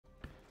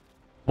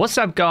What's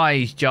up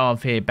guys,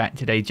 Jarv here, back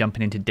today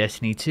jumping into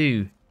Destiny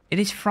 2. It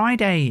is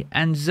Friday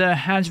and XUR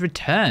has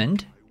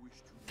returned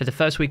for the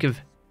first week of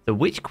the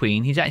Witch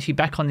Queen. He's actually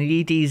back on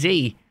the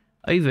EDZ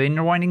over in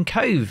the Winding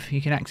Cove. You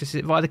can access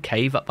it via the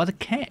cave up by the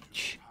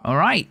ketch.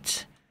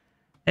 Alright,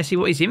 let's see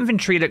what his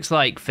inventory looks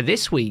like for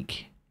this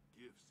week.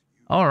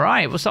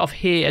 Alright, we'll start off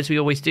here as we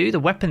always do. The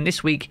weapon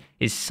this week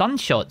is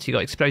Sunshot. You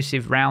got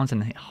explosive rounds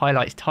and it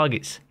highlights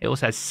targets. It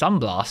also has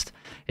Sunblast.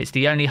 It's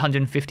the only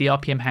 150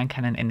 RPM hand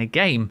cannon in the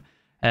game.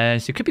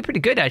 So it could be pretty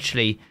good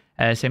actually.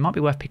 So it might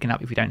be worth picking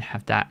up if you don't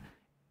have that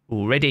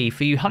already.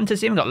 For you hunters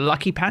here, we've got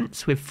Lucky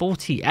Pants with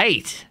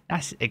 48.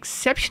 That's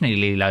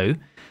exceptionally low.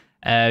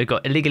 We've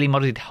got illegally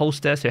modded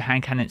holster, so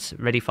hand cannons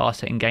ready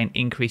faster and gain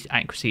increased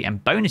accuracy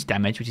and bonus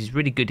damage, which is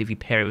really good if you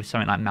pair it with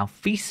something like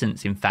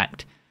Malfeasance, in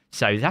fact.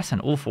 So that's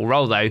an awful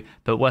roll though,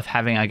 but worth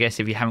having, I guess,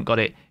 if you haven't got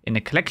it in the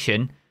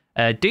collection.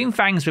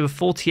 Doomfangs with a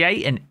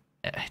 48, and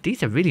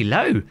these are really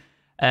low.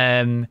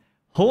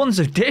 Horns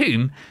of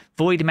Doom.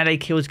 Void melee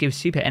kills give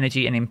super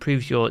energy and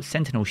improves your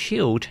Sentinel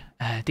shield.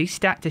 These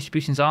stat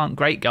distributions aren't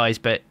great, guys,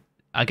 but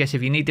I guess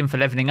if you need them for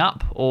leveling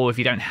up, or if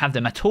you don't have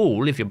them at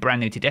all, if you're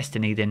brand new to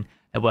Destiny, then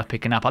they're worth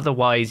picking up.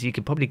 Otherwise, you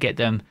could probably get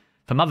them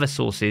from other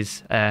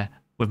sources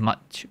with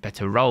much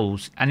better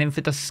rolls. And then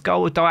for the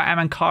Skull of Dire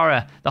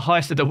Amankara, the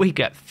highest of the week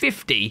at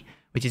 50,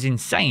 which is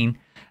insane.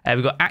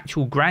 We've got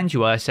Actual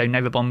Grandeur, so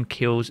Nova Bomb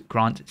kills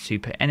grant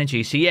super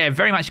energy. So yeah,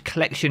 very much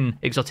collection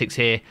exotics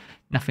here.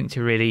 Nothing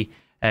to really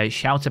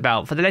shout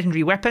about. For the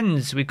legendary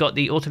weapons, we've got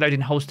the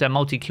Autoloading Holster,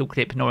 Multi-Kill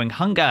Clip, Gnawing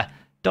Hunger,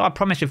 Dire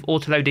Promise with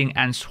Autoloading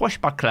and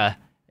Swashbuckler,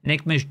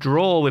 Enigma's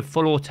Draw with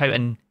Full Auto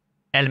and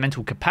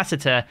Elemental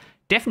Capacitor,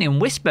 Deafening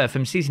Whisper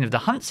from Season of the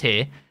Hunts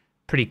here.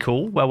 Pretty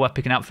cool. Well worth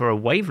picking up for a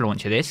wave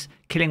launch of this.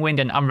 Killing Wind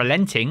and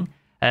Unrelenting.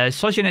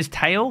 Sojourner's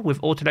Tale with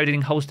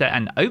Autoloading Holster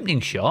and Opening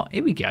Shot.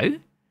 Here we go.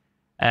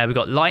 We've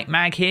got Light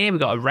Mag here. We've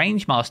got a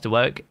Range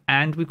Masterwork.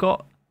 And we've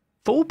got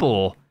Full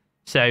Bore.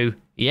 So,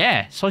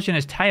 yeah,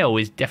 Sojourner's Tale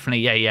is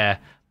definitely a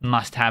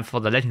must-have for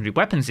the legendary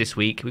weapons this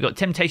week. We've got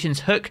Temptation's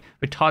Hook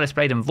with Tireless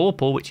Blade and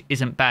VORPAL, which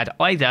isn't bad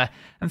either.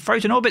 And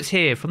Frozen Orbits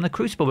here from the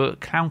Crucible with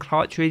Clown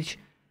Cartridge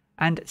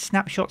and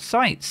Snapshot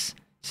Sights.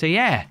 So,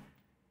 yeah,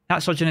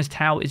 that Sojourner's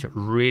Tale is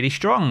really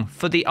strong.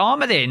 For the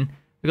armor then,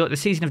 we've got the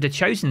Season of the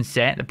Chosen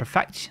set, the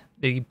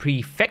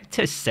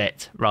Prefectus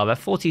set, rather,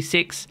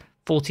 46,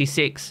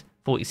 46,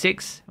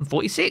 46, and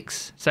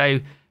 46. So,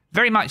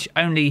 very much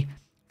only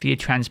for your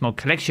transmog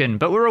collection.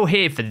 But we're all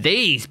here for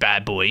these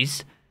bad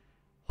boys.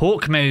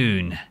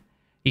 Hawkmoon.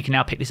 You can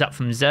now pick this up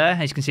from XUR.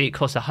 As you can see, it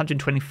costs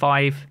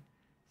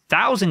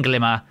 125,000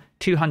 Glimmer,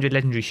 200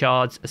 Legendary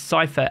Shards, a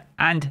Cypher,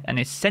 and an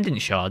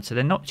Ascendant Shard. So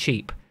they're not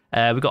cheap.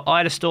 We've got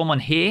Eye of the Storm on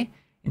here.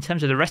 In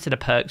terms of the rest of the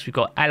perks, we've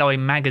got Alloy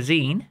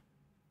Magazine.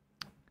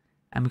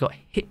 And we've got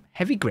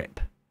Heavy Grip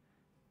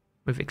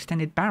with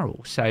Extended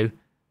Barrel. So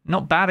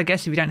not bad, I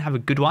guess, if you don't have a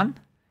good one.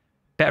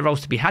 Better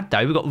rolls to be had,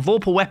 though. We've got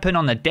Vorpal Weapon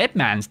on the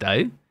Deadmans,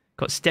 though.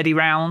 Got Steady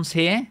Rounds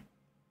here.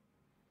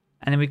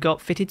 And then we've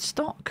got Fitted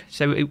Stock.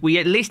 So we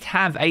at least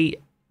have a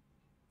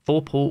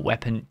Vorpal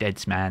Weapon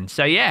Deadsman.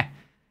 So yeah,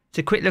 it's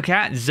a quick look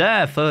at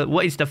XUR for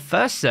what is the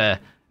first XUR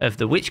of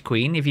the Witch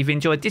Queen. If you've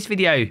enjoyed this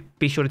video,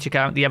 be sure to check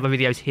out the other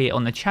videos here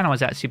on the channel, as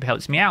that super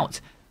helps me out.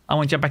 I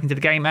want to jump back into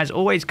the game as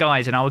always,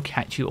 guys, and I will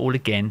catch you all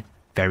again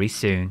very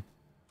soon.